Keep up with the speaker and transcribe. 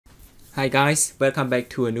Hi guys, welcome back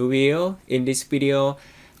to a new video. In this video,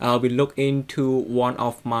 we look into one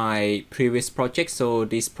of my previous projects. So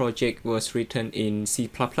this project was written in C++,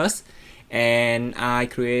 and I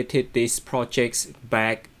created this project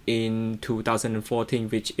back in 2014,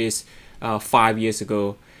 which is 5 years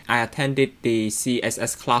ago. I attended the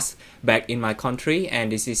CSS class back in my country,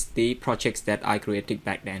 and this is the projects that I created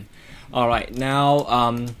back then. Alright,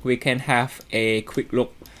 now we can have a quick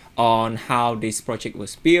look on how this project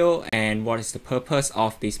was built and what is the purpose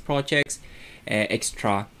of these projects,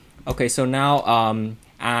 extra. Okay, so now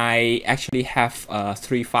I actually have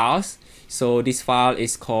 3 files. So this file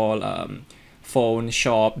is called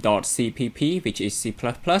phoneshop.cpp, which is C++,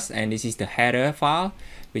 and this is the header file,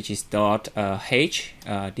 which is .h,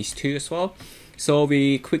 these two as well. So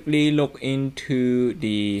we quickly look into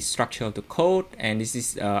the structure of the code, and this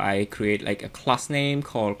is I create like a class name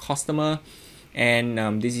called customer,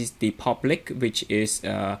 and this is the public, which is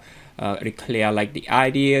declare like the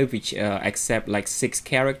idea, which accept like 6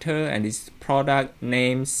 character, and this product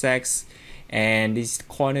name, sex, and this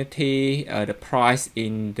quantity, the price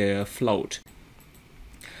in the float.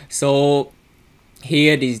 So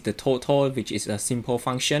here this is the total, which is a simple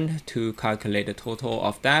function to calculate the total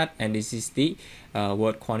of that, and this is the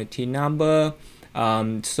word quantity number.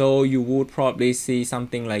 So you would probably see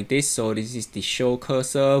something like this. So this is the show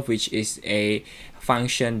cursor, which is a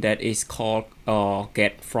function that is called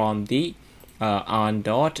get from the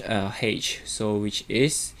on.h, so which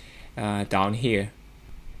is down here,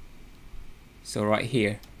 so right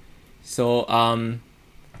here. So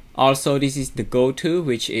also this is the go-to,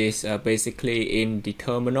 which is basically in the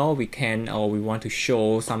terminal we can, or we want to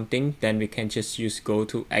show something, then we can just use go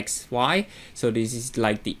to xy. So this is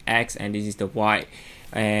like the x and this is the y,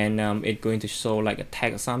 and it's going to show like a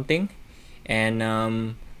tag or something.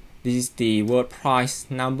 And this is the word price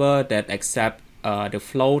number that accept the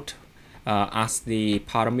float as the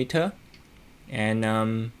parameter,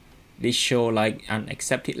 and this show like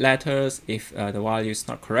unaccepted letters if the value is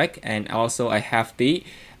not correct. And also I have the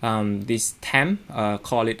this temp,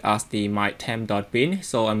 call it as the my temp.bin.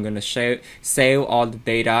 So I'm gonna save all the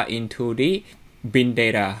data into the bin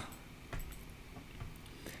data,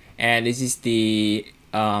 and this is the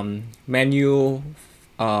menu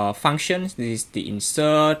functions. This is the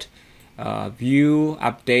insert, view,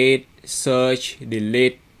 update, search,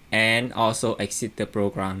 delete, and also exit the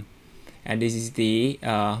program. And this is the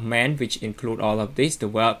main, which include all of this: the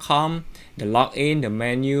welcome, the login, the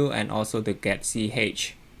menu, and also the get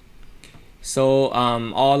ch. So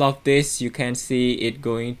all of this, you can see it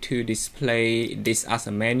going to display this as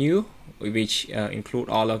a menu, which include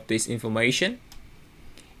all of this information.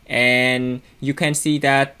 And you can see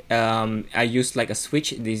that I use like a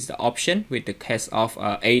switch. This is the option with the case of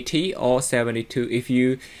 80 or 72. If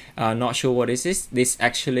you are not sure what this is, this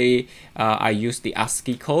actually I use the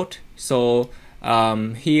ASCII code. So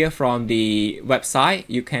here from the website,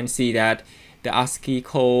 you can see that the ASCII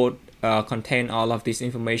code contain all of this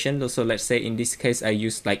information. So let's say in this case I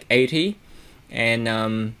use like 80,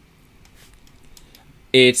 and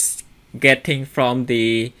it's getting from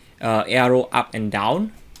the arrow up and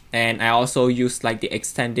down. And I also use like the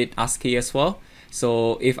extended ASCII as well.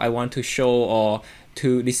 So if I want to show or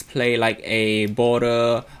to display like a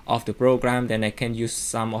border of the program, then I can use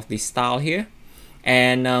some of this style here.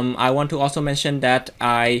 And I want to also mention that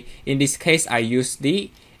in this case I use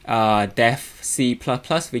the def C++,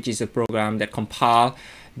 which is a program that compile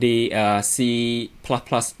the C++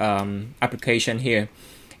 application here.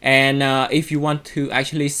 And if you want to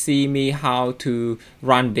actually see me how to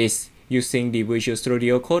run this using the Visual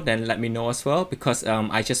Studio Code, then let me know as well, because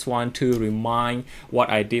I just want to remind what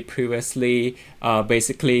I did previously,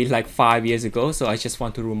 basically like 5 years ago. So I just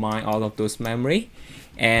want to remind all of those memory.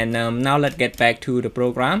 And now let's get back to the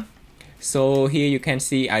program. So here you can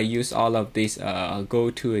see I use all of this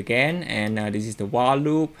go to again, and this is the while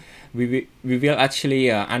loop. We will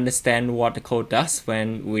actually understand what the code does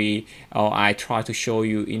when I try to show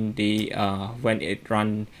you in the when it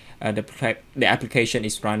run the application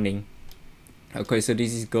is running. Okay, so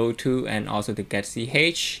this is go to and also the get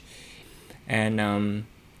ch, and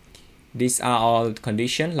these are all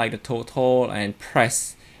conditions like the total and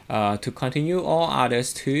press to continue, or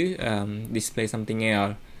others to display something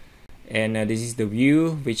else. And this is the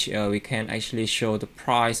view, which we can actually show the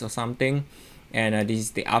price or something. And this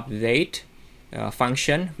is the update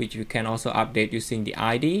function, which we can also update using the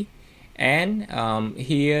ID. And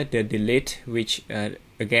here the delete, which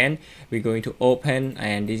again we're going to open,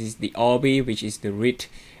 and this is the OB, which is the read,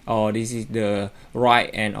 or this is the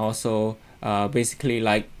write, and also basically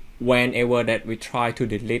like whenever that we try to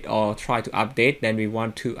delete or try to update, then we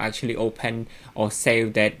want to actually open or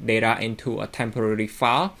save that data into a temporary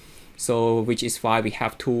file. So which is why we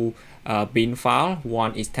have two bin file.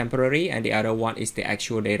 One is temporary and the other one is the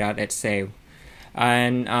actual data that's saved.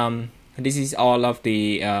 And this is all of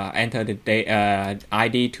the enter the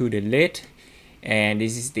ID to delete, and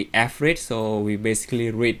this is the average. So we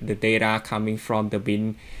basically read the data coming from the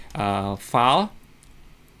bin file.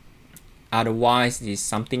 Otherwise this is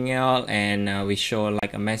something else, and we show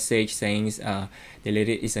like a message saying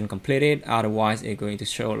deleted isn't completed. Otherwise it's going to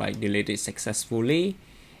show like deleted successfully.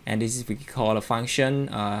 And this is we call a function,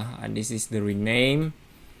 and this is the rename.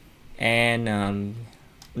 And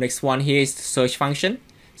next one here is the search function.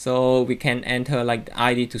 So we can enter like the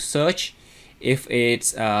ID to search. If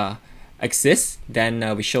it exists,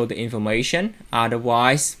 then we show the information.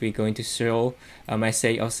 Otherwise we're going to show a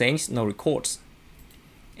message of saying no records.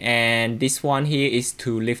 And this one here is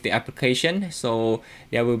to leave the application. So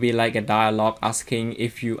there will be like a dialog asking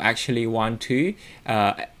if you actually want to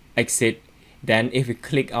exit. Then if we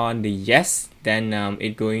click on the yes, then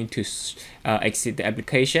it's going to exit the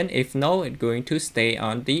application. If no, it's going to stay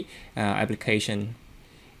on the application.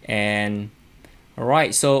 And all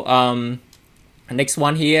right, so next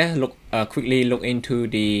one here, quickly look into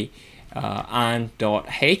the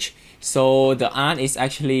ant.h. So the ant is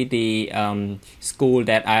actually the school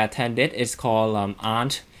that I attended. It's called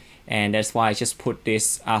ant, and that's why I just put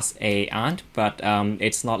this as a ant, but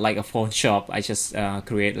it's not like a phone shop. I just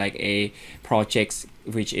create like a project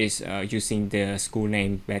which is using the school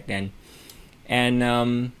name back then.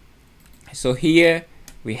 And so here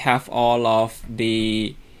we have all of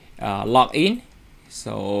the login.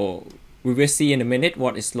 So we will see in a minute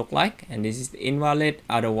what it look like, and this is the invalid.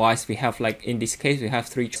 Otherwise we have, like in this case, we have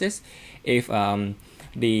three choices. If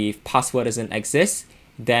the password doesn't exist,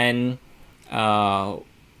 then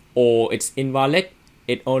or it's invalid,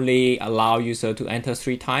 it only allow user to enter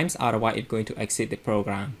 3 times, otherwise it's going to exit the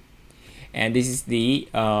program. And this is the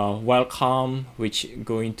welcome, which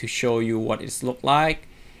going to show you what it look like.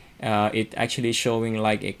 It actually showing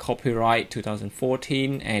like a copyright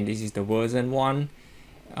 2014, and this is the version 1.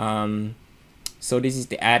 So this is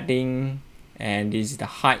the adding, and this is the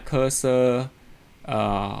hide cursor,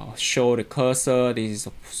 show the cursor. This is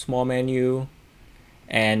a small menu.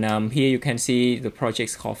 And here you can see the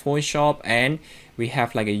project's called phone shop, and we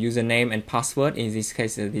have like a username and password. In this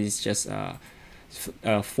case, this is just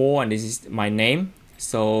 4, and this is my name.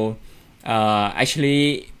 So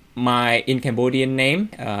actually in Cambodian name,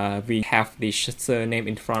 we have the surname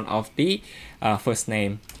in front of the first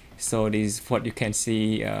name. So this is what you can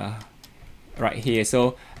see right here.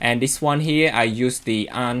 So, and this one here, I use the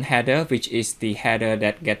ant header, which is the header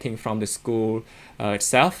that getting from the school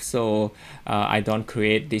itself. So I don't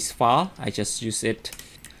create this file, I just use it.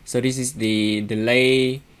 So this is the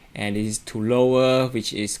delay, and this is to lower,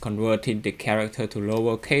 which is converting the character to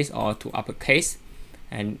lowercase or to uppercase,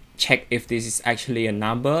 and check if this is actually a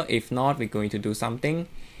number. If not, we're going to do something.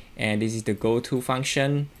 And this is the go to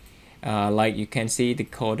function. Like you can see the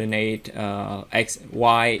coordinate x,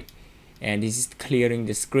 y, and this is clearing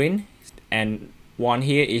the screen. And one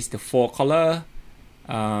here is the for color.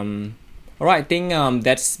 Alright, I think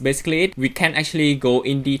that's basically it. We can actually go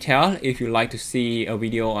in detail if you like to see a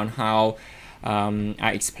video on how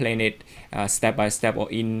I explain it step by step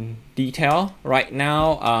or in detail. Right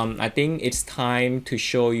now, I think it's time to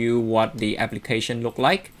show you what the application look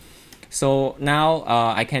like. So now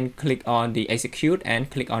I can click on the execute and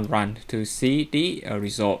click on run to see the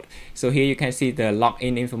result. So here you can see the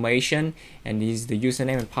login information, and this is the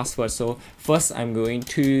username and password. So first I'm going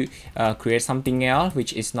to create something else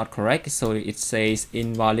which is not correct. So it says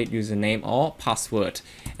invalid username or password.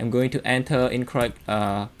 I'm going to enter incorrect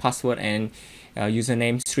password and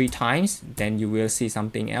username 3 times, then you will see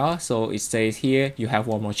something else. So it says here you have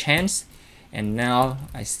 1 more chance. And now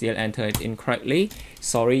I still enter it incorrectly.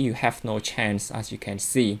 Sorry, you have no chance, as you can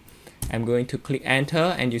see. I'm going to click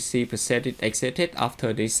enter, and you see proceeded exited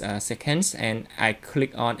after this seconds, and I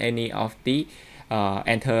click on any of the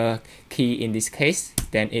enter key in this case,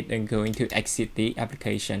 then it is going to exit the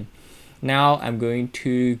application. Now I'm going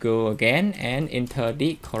to go again and enter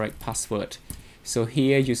the correct password. So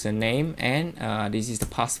here username, and this is the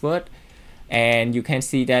password. And you can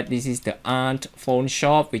see that this is the ant phone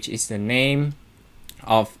shop, which is the name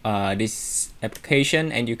of this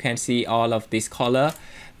application. And you can see all of this color,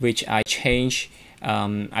 which I change.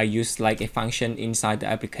 I use like a function inside the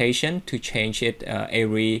application to change it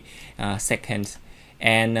every second.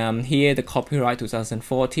 And here the copyright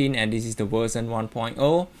 2014, and this is the version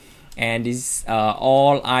 1.0. And this is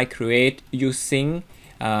all I create using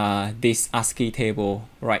this ASCII table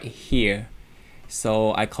right here.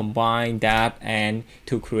 So I combine that and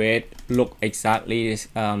to create look exactly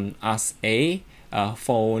as a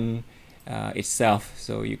phone itself.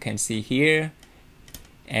 So you can see here,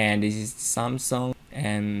 and this is Samsung,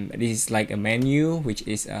 and this is like a menu, which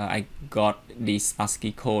is I got this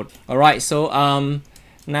ASCII code. Alright, so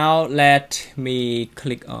now let me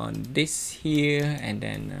click on this here, and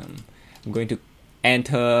then I'm going to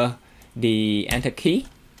enter the enter key.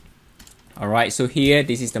 Alright, so here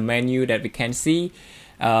this is the menu that we can see.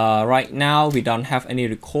 Right now we don't have any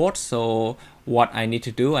record, so what I need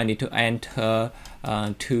to do, I need to enter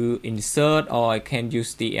to insert, or I can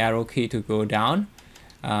use the arrow key to go down.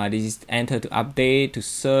 This is enter to update, to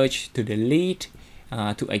search, to delete,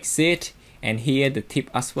 to exit, and here the tip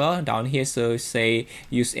as well down here. So say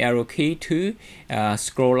use arrow key to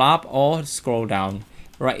scroll up or scroll down.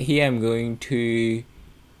 Right here I'm going to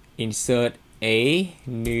insert a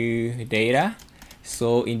new data.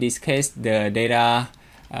 So in this case the data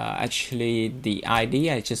actually the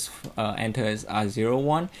ID I just enter as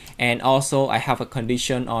 01, and also I have a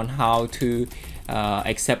condition on how to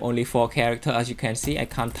accept only 4 characters. As you can see, I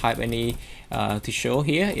can't type any to show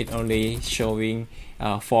here. It only showing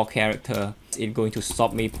 4 characters. It's going to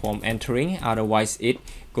stop me from entering, otherwise it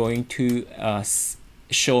going to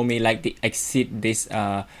show me like the exit this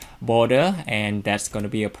border, and that's going to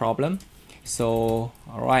be a problem. So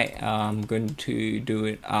alright, I'm going to do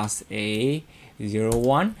it as a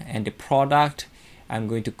 01, and the product I'm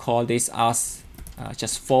going to call this as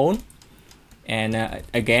just phone, and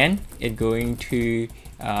again it's going to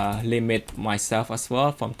limit myself as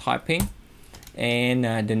well from typing,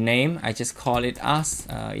 and the name I just call it as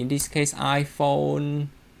in this case iPhone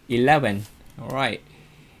 11. Alright,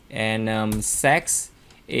 and sex,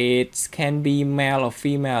 it can be male or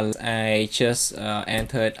female. I just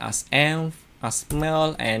entered as M as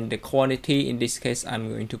male, and the quantity in this case I'm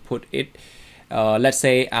going to put it let's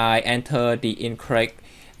say I enter the incorrect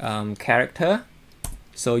character,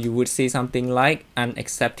 so you would see something like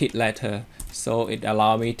unaccepted letter. So it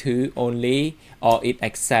allow me to only, or it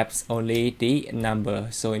accepts only the number.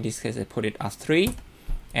 So in this case I put it as 3,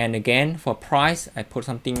 and again for price I put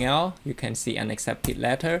something else. You can see unaccepted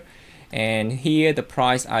letter, and here the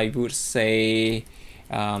price I would say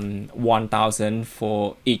 1,000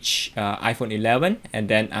 for each iPhone 11, and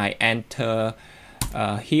then I enter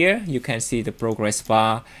here. You can see the progress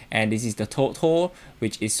bar, and this is the total,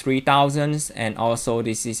 which is 3,000, and also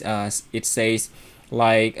this is it says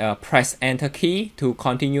like press enter key to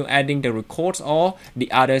continue adding the records, or the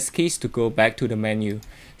other keys to go back to the menu.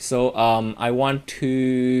 So I want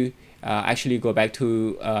to actually go back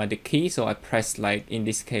to the key, so I press like in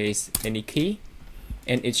this case any key,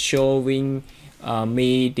 and it's showing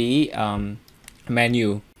me the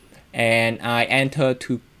menu, and I enter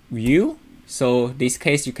to view. So this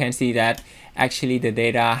case you can see that actually the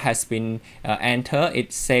data has been entered.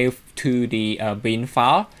 It's saved to the bin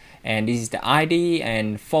file, and this is the ID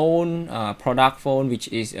and phone, product phone, which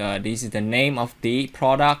is this is the name of the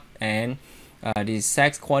product, and this is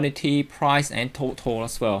sex, quantity, price, and total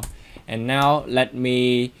as well. And now let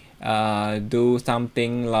me do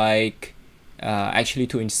something like actually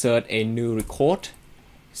to insert a new record.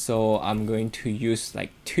 So I'm going to use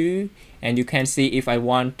like 2, and you can see if I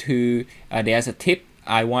want to there's a tip,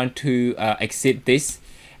 I want to exit this,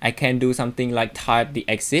 I can do something like type the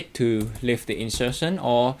exit to leave the insertion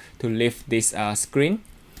or to leave this screen.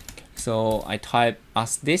 So I type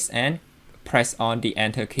as this and press on the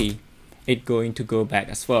enter key. It's going to go back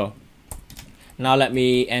as well. Now let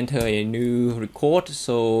me enter a new record.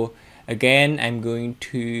 So again I'm going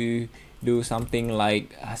to do something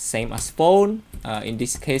like same as phone. In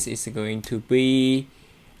this case it's going to be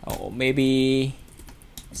maybe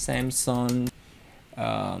Samsung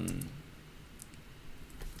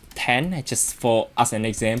 10, just for as an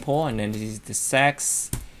example, and then this is the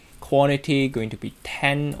sex, quantity going to be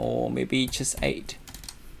 10 or maybe just 8,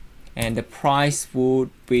 and the price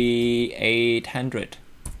would be 800.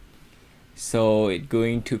 So it's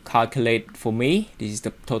going to calculate for me. This is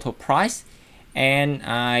the total price, and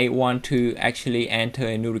I want to actually enter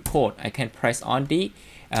a new record. I can press on the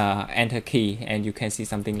enter key, and you can see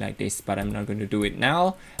something like this, but I'm not going to do it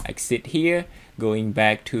now. Exit here, going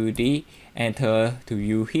back to the enter to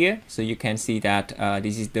view here, so you can see that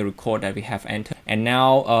this is the record that we have entered. And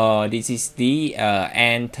now this is the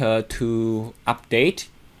enter to update.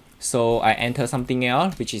 So I enter something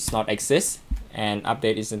else which is not exist, and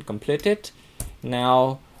update isn't completed.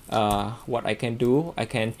 Now what I can do, I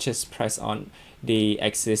can just press on the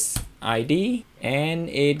access ID, and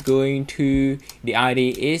it going to the ID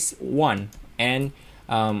is 1, and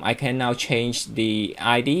I can now change the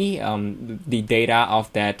ID, the data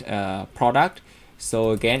of that product.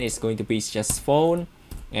 So again, it's going to be just phone,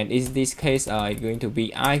 and in this case it's going to be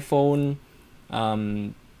iPhone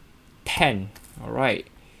 10. All right,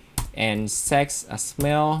 and sex,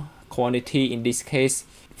 smell, quantity in this case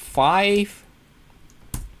 5,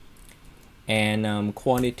 and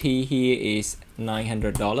quantity here is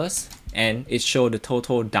 $900, and it showed the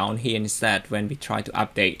total down here instead when we try to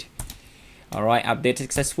update. All right, update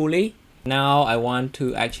successfully. Now I want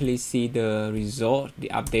to actually see the result, the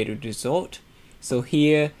updated result. So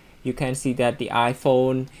here you can see that the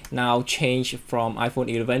iPhone now changed from iPhone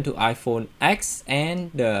 11 to iPhone X,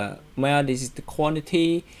 and this is the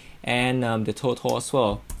quantity and the total as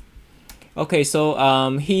well. Okay,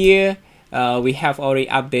 so here we have already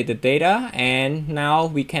updated data, and now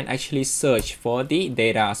we can actually search for the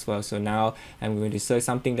data as well. So now I'm going to search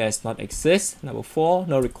something that does not exist. Number 4,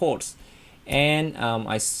 no records, and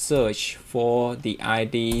I search for the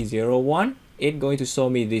ID 01. It's going to show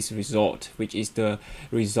me this result, which is the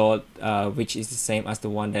result which is the same as the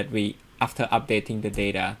one that we after updating the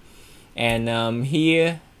data. And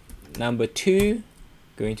here number 2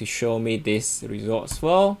 going to show me this result as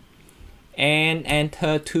well, and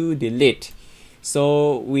enter to delete.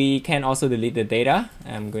 So we can also delete the data.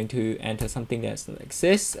 I'm going to enter something that doesn't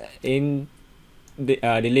exist. In the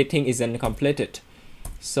deleting isn't completed.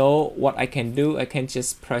 So what I can do, I can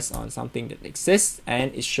just press on something that exists,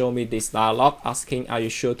 and it show me this dialog asking, are you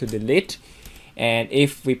sure to delete? And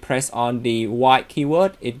if we press on the white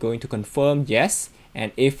keyword, it's going to confirm yes,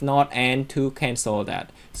 and if not, and to cancel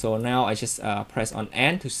that. So now I just press on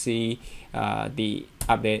and to see the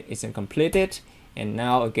update isn't completed. And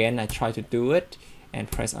now again I try to do it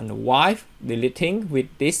and press on the Y, deleting with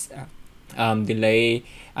this delay.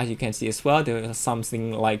 As you can see as well, there is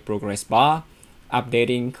something like progress bar,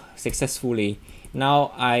 updating successfully.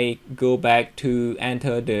 Now I go back to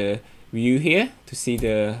enter the view here to see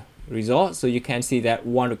the result. So you can see that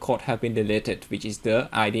one record have been deleted, which is the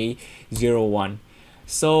ID 01.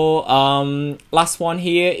 So last one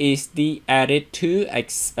here is the edit to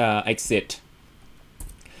exit.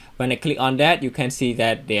 When I click on that, you can see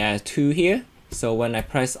that there are 2 here. So when I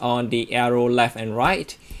press on the arrow left and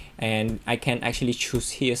right, and I can actually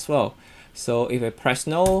choose here as well. So if I press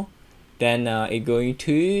no, then it's going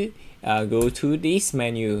to go to this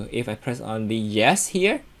menu. If I press on the yes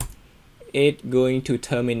here, it's going to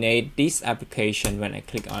terminate this application when I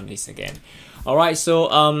click on this again. Alright,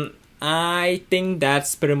 so I think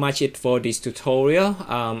that's pretty much it for this tutorial.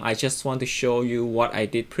 I just want to show you what I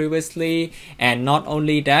did previously, and not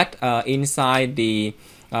only that, inside the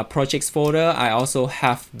projects folder I also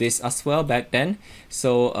have this as well back then.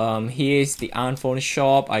 So here's the iPhone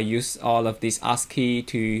shop. I use all of this ASCII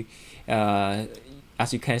to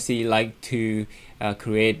as you can see, like to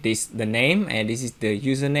create the name, and this is the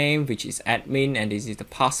username, which is admin, and this is the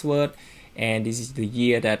password, and this is the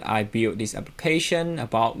year that I built this application.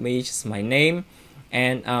 About me, just my name,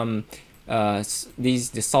 and this is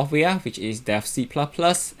the software, which is dev C++,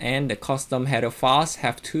 and the custom header files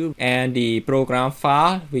have 2, and the program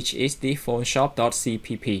file, which is the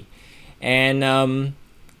phoneshop.cpp. And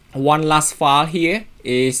one last file here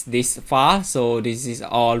is this file. So this is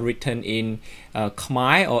all written in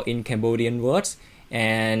Khmer or in Cambodian words,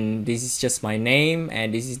 and this is just my name,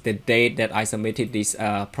 and this is the date that I submitted this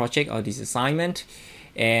project or this assignment,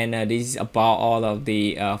 and this is about all of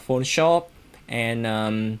the phone shop,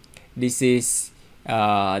 and this is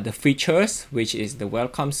the features, which is the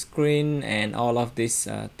welcome screen and all of these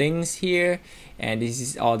things here, and this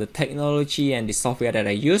is all the technology and the software that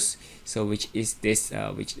I use. So which is this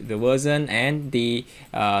which the version and the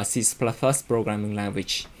C++ programming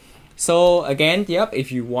language. So again, yep,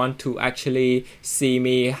 if you want to actually see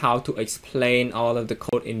me how to explain all of the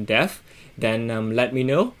code in depth, then let me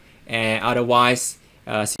know, and otherwise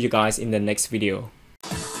see you guys in the next video.